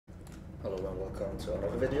Hello and welcome to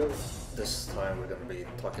another video. This time we're going to be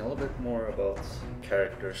talking a little bit more about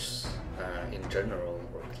characters in general,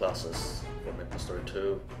 or classes for Maplestory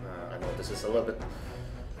 2. I know this is a little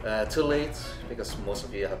bit too late because most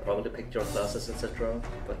of you have probably picked your classes, etc.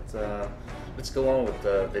 But let's go on with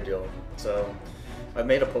the video. So I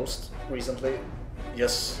made a post recently.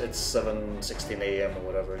 Yes, it's 7:16 AM or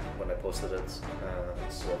whatever when I posted it.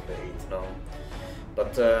 It's roughly 8 now.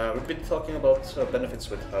 But we've been talking about benefits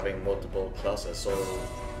with having multiple classes. So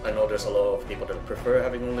I know there's a lot of people that prefer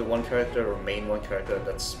having only one character or main one character.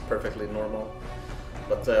 That's perfectly normal.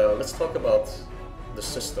 But let's talk about the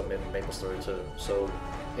system in Maplestory 2. So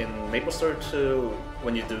in Maplestory 2,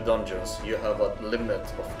 when you do dungeons, you have a limit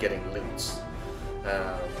of getting loots.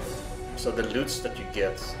 So the loots that you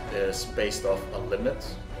get is based off a limit,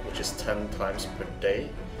 which is 10 times per day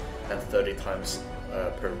and 30 times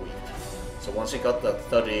per week. So once you got the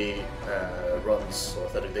 30 runs or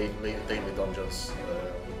 30 daily dungeons,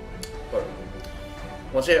 or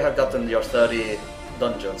once you have gotten your 30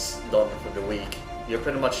 dungeons done for the week, you're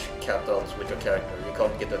pretty much capped out with your character. You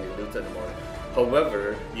can't get any loot anymore.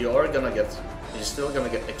 However, you're still gonna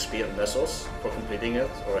get XP and mesos for completing it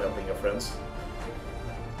or helping your friends.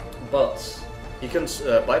 But you can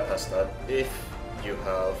bypass that if you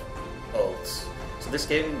have ults. So this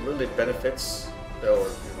game really benefits, or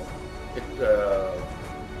it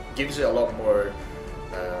gives you a lot more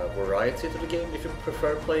variety to the game if you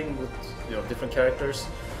prefer playing with different characters.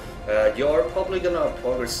 You're probably gonna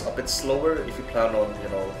progress a bit slower if you plan on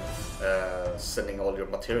sending all your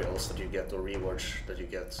materials that you get or rewards that you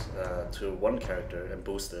get to one character and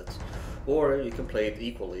boost it, or you can play it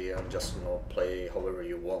equally and just play however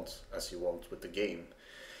you want as you want with the game.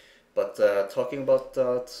 But talking about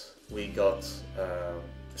that, we got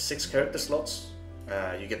 6 character slots.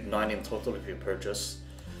 You get 9 in total if you purchase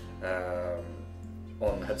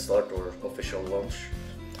on Head Start or official launch.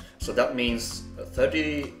 So that means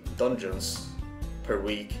 30 dungeons per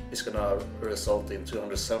week is gonna result in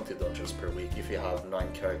 270 dungeons per week if you have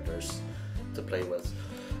 9 characters to play with.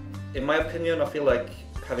 In my opinion, I feel like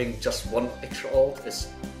having just one extra alt is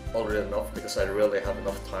already enough because I really have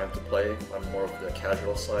enough time to play. I'm more of the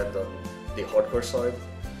casual side than the hardcore side.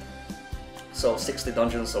 So 60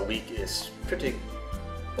 dungeons a week is pretty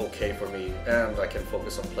okay for me, and I can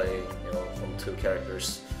focus on playing on 2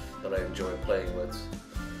 characters that I enjoy playing with.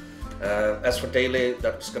 As for daily,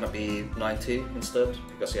 that's gonna be 90 instead,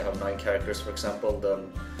 because you have 9 characters, for example,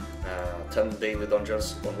 then 10 daily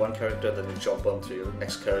dungeons on one character, then you jump onto your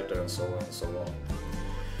next character, and so on and so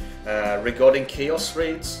on. Regarding chaos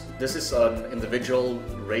raids, this is an individual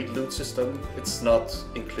raid loot system. It's not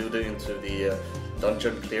included into the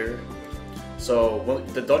dungeon clear. So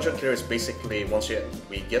the dungeon clear is basically once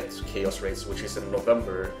we get chaos raids, which is in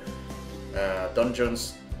November.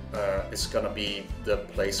 Dungeons is gonna be the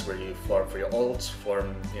place where you farm for your ults,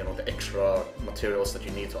 farm the extra materials that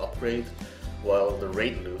you need to upgrade, while the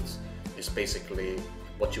raid loot is basically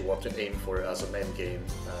what you want to aim for as an end game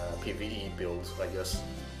PvE build, I guess.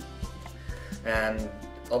 And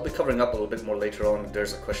I'll be covering up a little bit more later on.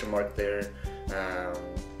 There's a question mark there.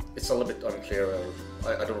 It's a little bit unclear.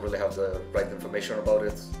 I don't really have the right information about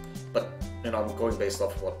it, but I'm going based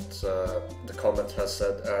off what the comment has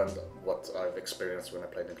said and what I've experienced when I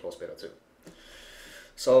played in closed beta 2.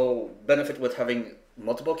 So benefit with having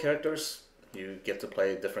multiple characters, you get to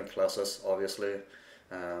play different classes, obviously.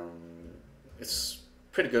 It's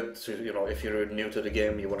pretty good to, if you're new to the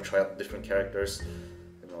game, you want to try out different characters,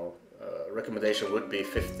 recommendation would be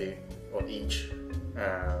 50 on each,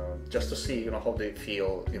 just to see how they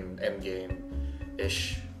feel in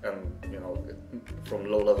endgame-ish, and from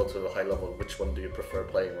low level to high level, which one do you prefer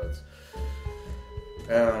playing with.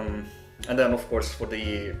 And then of course for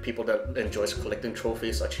the people that enjoys collecting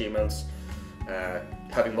trophies, achievements,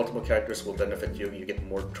 having multiple characters will benefit you. You get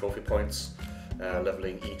more trophy points,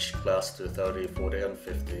 leveling each class to 30, 40 and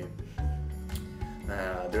 50.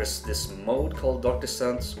 There's this mode called Dark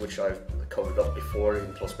Descent, which I've covered up before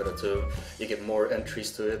in closed beta 2. You get more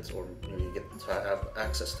entries to it, or you get to have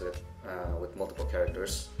access to it with multiple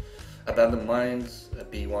characters. Abandoned Mines,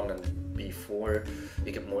 B1 and B4,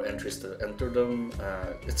 you get more entries to enter them.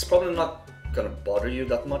 It's probably not gonna bother you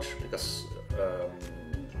that much because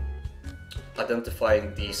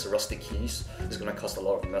identifying these rusty keys is gonna cost a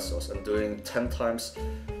lot of mesos, and doing 10 times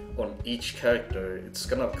on each character, it's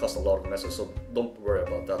gonna cost a lot of mesos, so don't worry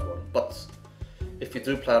about that one. But if you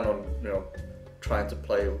do plan on trying to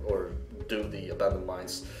play or do the Abandoned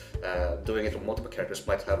Mines, doing it on multiple characters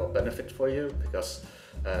might have a benefit for you, because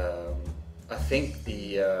I think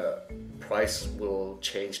the price will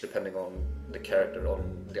change depending on the character,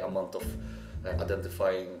 on the amount of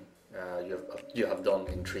identifying you have done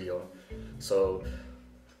in trio. So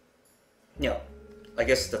yeah, I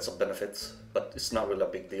guess that's a benefit, but it's not really a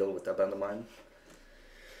big deal with Abandon Mine.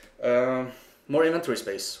 More inventory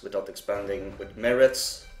space without expanding. With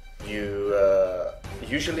merits, you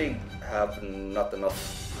usually have not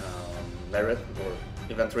enough merit or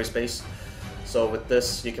inventory space. So with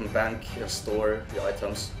this, you can bank and store your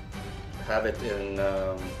items, have it in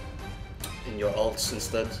your alts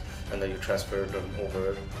instead, and then you transfer them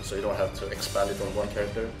over, so you don't have to expand it on one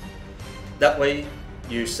character. That way,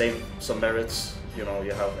 you save some merits. You know,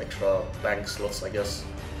 you have extra bank slots, I guess,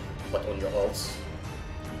 but on your alts.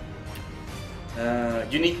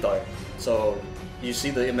 Unique die. So you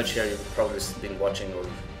see the image here. You've probably been watching, or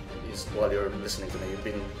while you're listening to me, you've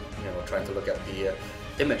been trying to look at the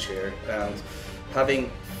image here, and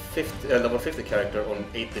having level 50 character on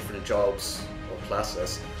 8 different jobs or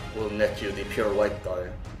classes will net you the pure white die.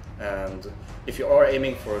 And if you are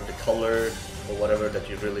aiming for the color or whatever that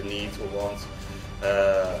you really need or want,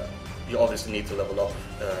 you obviously need to level up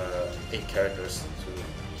 8 characters to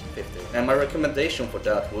 50. And my recommendation for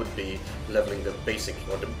that would be leveling the basic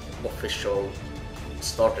or the official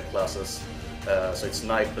starter classes. So it's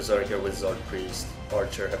Knight, Berserker, Wizard, Priest,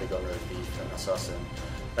 Archer, Heavy Gunner, Thief, and Assassin.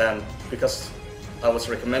 And because I was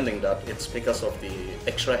recommending that, it's because of the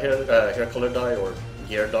extra hair color die or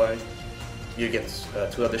gear die. You get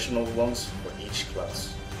 2 additional ones for each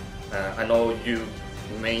class. I know you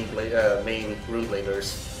main rune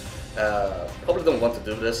bladers probably don't want to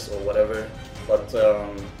do this or whatever, but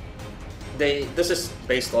this is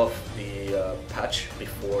based off the patch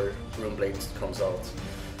before Runeblade comes out.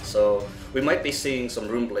 So we might be seeing some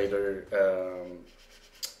Runeblader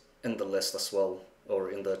in the list as well,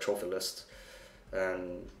 or in the trophy list.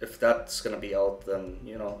 And if that's gonna be out, then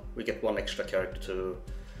we get 1 extra character to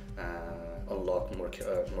unlock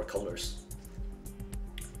more colors.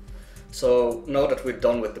 So now that we're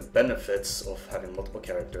done with the benefits of having multiple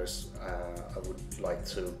characters, I would like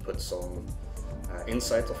to put some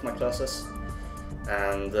insight of my classes.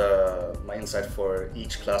 And my insight for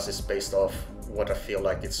each class is based off what I feel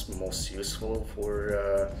like it's most useful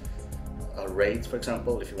for a raid, for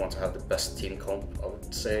example, if you want to have the best team comp, I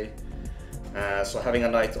would say. So having a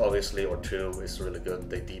knight, obviously, or 2 is really good.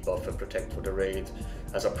 They debuff and protect for the raid.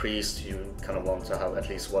 As a priest, you kind of want to have at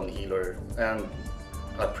least 1 healer, and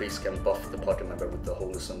a priest can buff the party member with the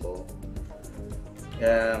holy symbol.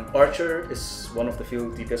 Archer is one of the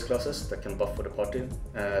few DPS classes that can buff for the party.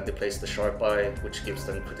 They place the Sharp Eye, which gives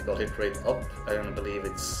them critical hit rate up, and I believe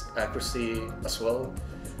it's accuracy as well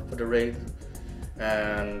for the raid.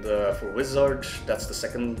 And for Wizard, that's the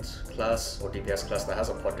second class or DPS class that has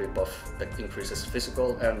a party buff that increases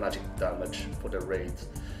physical and magic damage for the raid.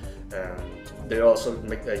 And they're also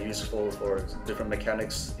useful for different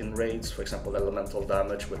mechanics in raids, for example elemental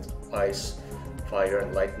damage with ice, fire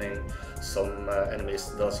and lightning. Some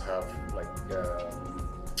enemies does have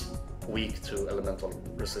weak to elemental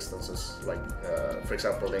resistances, like for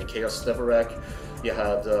example in Chaos Devorak you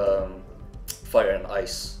had fire and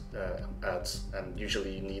ice adds, and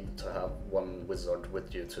usually you need to have 1 wizard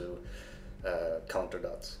with you to counter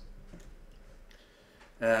that.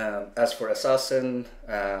 As for Assassin,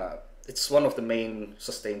 it's one of the main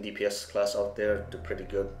sustained DPS class out there. They're pretty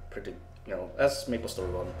good, as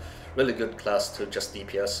Maplestory one, really good class to just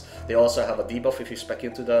DPS. They also have a debuff if you spec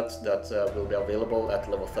into that will be available at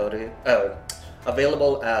level 30,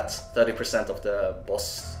 available at 30% of the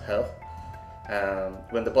boss health.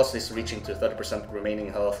 When the boss is reaching to 30%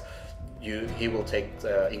 remaining health, he will take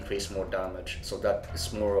increase more damage. So that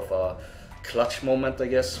is more of a clutch moment, I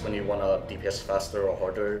guess, when you want to DPS faster or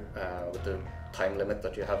harder with the time limit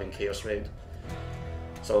that you have in Chaos Raid.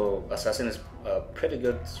 So Assassin is a pretty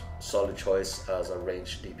good, solid choice as a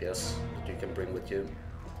ranged DPS that you can bring with you.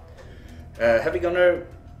 Heavy Gunner,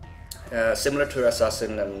 similar to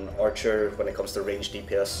Assassin and Archer when it comes to ranged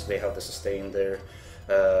DPS, they have the sustain there.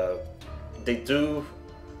 They do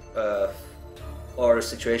are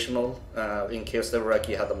situational. In Chaos Devorak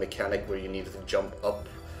you had a mechanic where you needed to jump up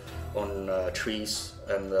on trees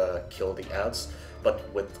and kill the ads, but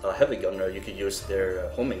with a Heavy Gunner you could use their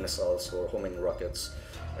homing missiles or homing rockets,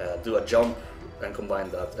 do a jump and combine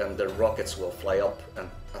that, and the rockets will fly up and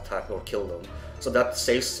attack or kill them. So that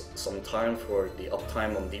saves some time for the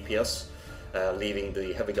uptime on DPS, leaving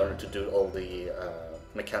the Heavy Gunner to do all the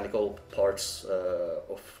mechanical parts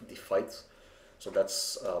of the fight. So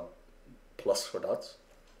that's a plus for that.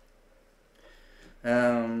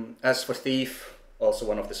 As for Thief, also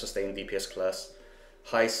one of the sustained DPS class,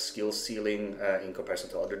 high skill ceiling in comparison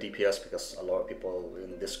to other DPS, because a lot of people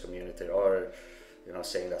in this community are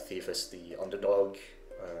saying that Thief is the underdog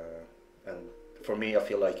and for me, I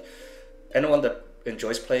feel like anyone that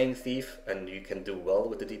enjoys playing Thief and you can do well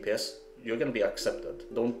with the DPS, you're gonna be accepted.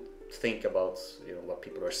 Don't think about what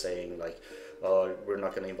people are saying, like, we're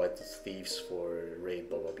not gonna invite the thieves for raid,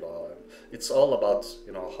 blah blah blah. It's all about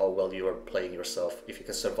how well you are playing yourself. If you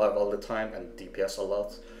can survive all the time and DPS a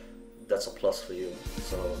lot, that's a plus for you.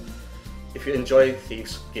 So if you enjoy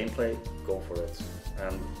Thieves gameplay, go for it.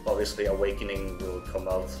 And obviously Awakening will come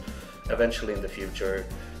out eventually in the future.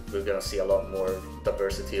 We're gonna see a lot more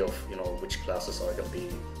diversity of which classes are gonna be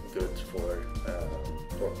good for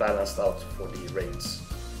or balanced out for the raids.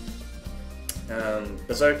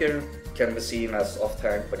 Berserker can be seen as off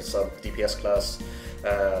tank, but it's a DPS class.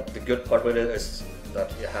 The good part with it is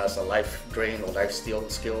that it has a life drain or life steal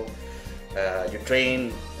skill. You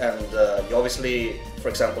drain, and you obviously, for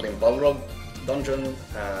example, in Balrog dungeon,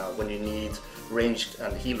 when you need ranged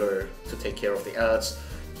and healer to take care of the ads,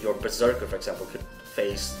 your Berserker, for example, could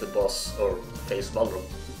face the boss or face Balrog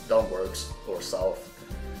downwards or south,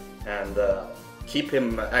 and keep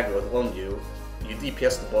him aggroed on you. You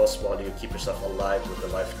DPS the boss while you keep yourself alive with the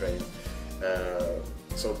life drain.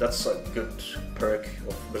 So that's a good perk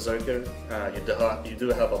of Berserker. You do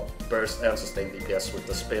have a burst and sustain DPS with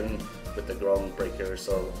the spin, with the ground breaker,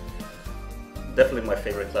 so definitely my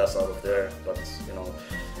favorite class out of there. But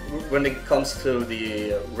when it comes to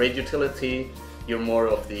the raid utility, you're more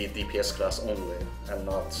of the DPS class only, and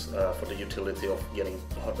not for the utility of getting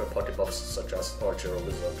party buffs such as Archer or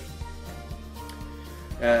Wizard.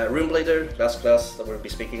 Runeblader, last class that we'll be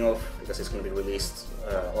speaking of, because it's going to be released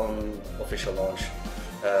on official launch,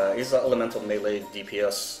 is an elemental melee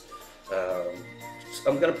DPS.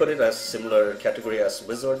 I'm going to put it as similar category as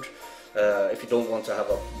Wizard. If you don't want to have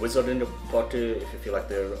a Wizard in your party, if you feel like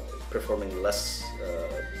they're performing less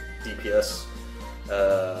DPS,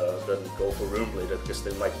 then go for Runeblader, because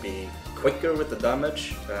they might be quicker with the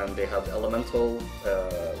damage, and they have elemental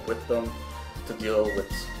with them to deal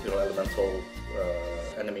with elemental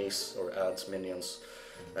enemies or ads, minions.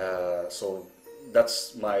 So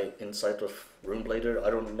that's my insight of Runeblader. I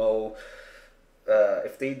don't know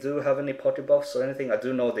if they do have any party buffs or anything. I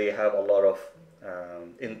do know they have a lot of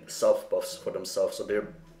in self buffs for themselves, so they're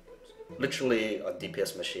literally a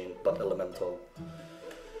DPS machine but elemental.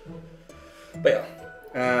 But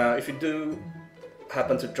yeah, if you do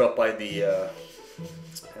happen to drop by the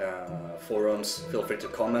forums, feel free to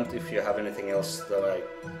comment if you have anything else that I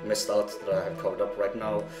missed out that I have covered up right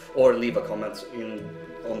now, or leave a comment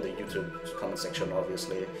on the YouTube comment section,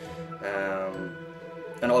 obviously.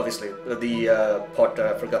 And obviously the part that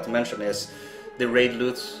I forgot to mention is the raid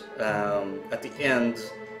loot. At the end,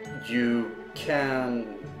 you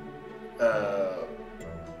can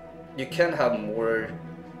have more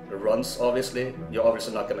runs. Obviously, you're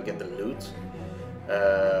obviously not going to get the loot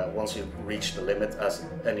once you reach the limit as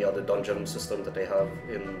any other dungeon system that they have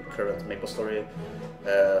in current Maplestory.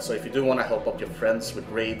 So if you do want to help out your friends with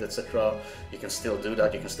raid, etc., you can still do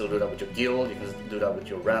that. You can still do that with your guild, you can do that with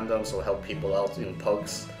your randoms, or help people out in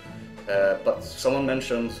pugs. But someone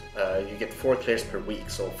mentioned you get 4 clears per week,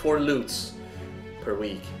 so 4 loots per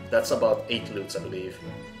week. That's about 8 loots, I believe.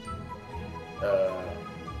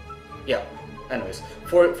 Yeah, anyways,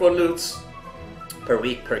 4 loots per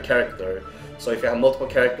week per character. So if you have multiple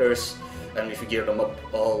characters, and if you gear them up,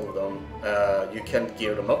 all of them, you can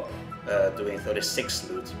gear them up, doing 36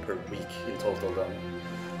 loot per week in total then.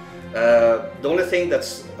 The only thing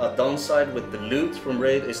that's a downside with the loot from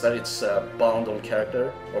raid is that it's bound on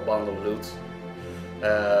character, or bound on loot.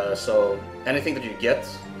 So anything that you get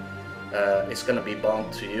is going to be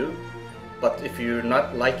bound to you, but if you're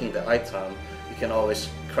not liking the item, you can always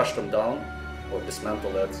crush them down or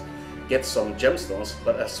dismantle it, get some gemstones,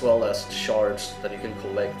 but as well as shards that you can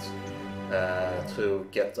collect to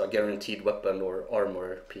get a guaranteed weapon or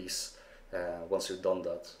armor piece once you've done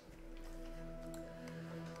that.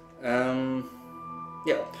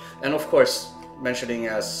 Yeah, and of course, mentioning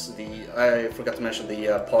as I forgot to mention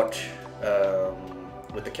the part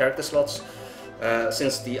with the character slots.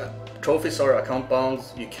 Since the trophies are account bound,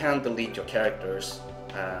 you can delete your characters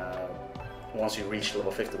once you reach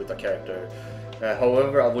level 50 with a character.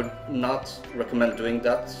 However, I would not recommend doing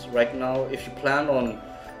that right now. If you plan on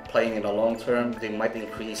playing in the long term, they might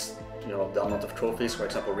increase the amount of trophies, for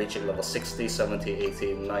example reaching level 60, 70,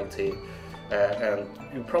 80, 90, and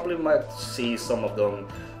you probably might see some of them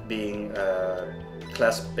being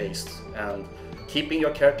class based, and keeping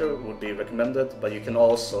your character would be recommended, but you can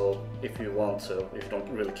also, if you want to, if you don't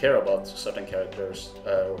really care about certain characters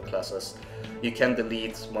or classes, you can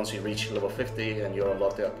delete once you reach level 50 and you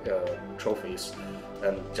unlock the trophies,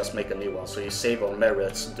 and just make a new one, so you save on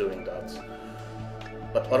merits doing that.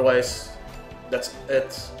 But otherwise, that's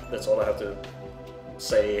it. That's all I have to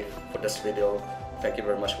say for this video. Thank you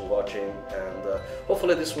very much for watching, and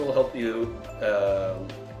hopefully this will help you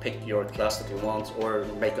pick your class that you want or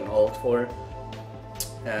make an alt for.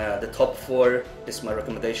 The top 4 is my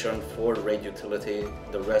recommendation for raid utility,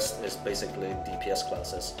 the rest is basically DPS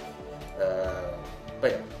classes.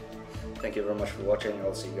 But yeah, thank you very much for watching.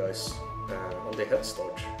 I'll see you guys on the head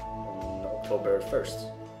start on October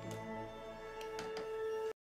 1st.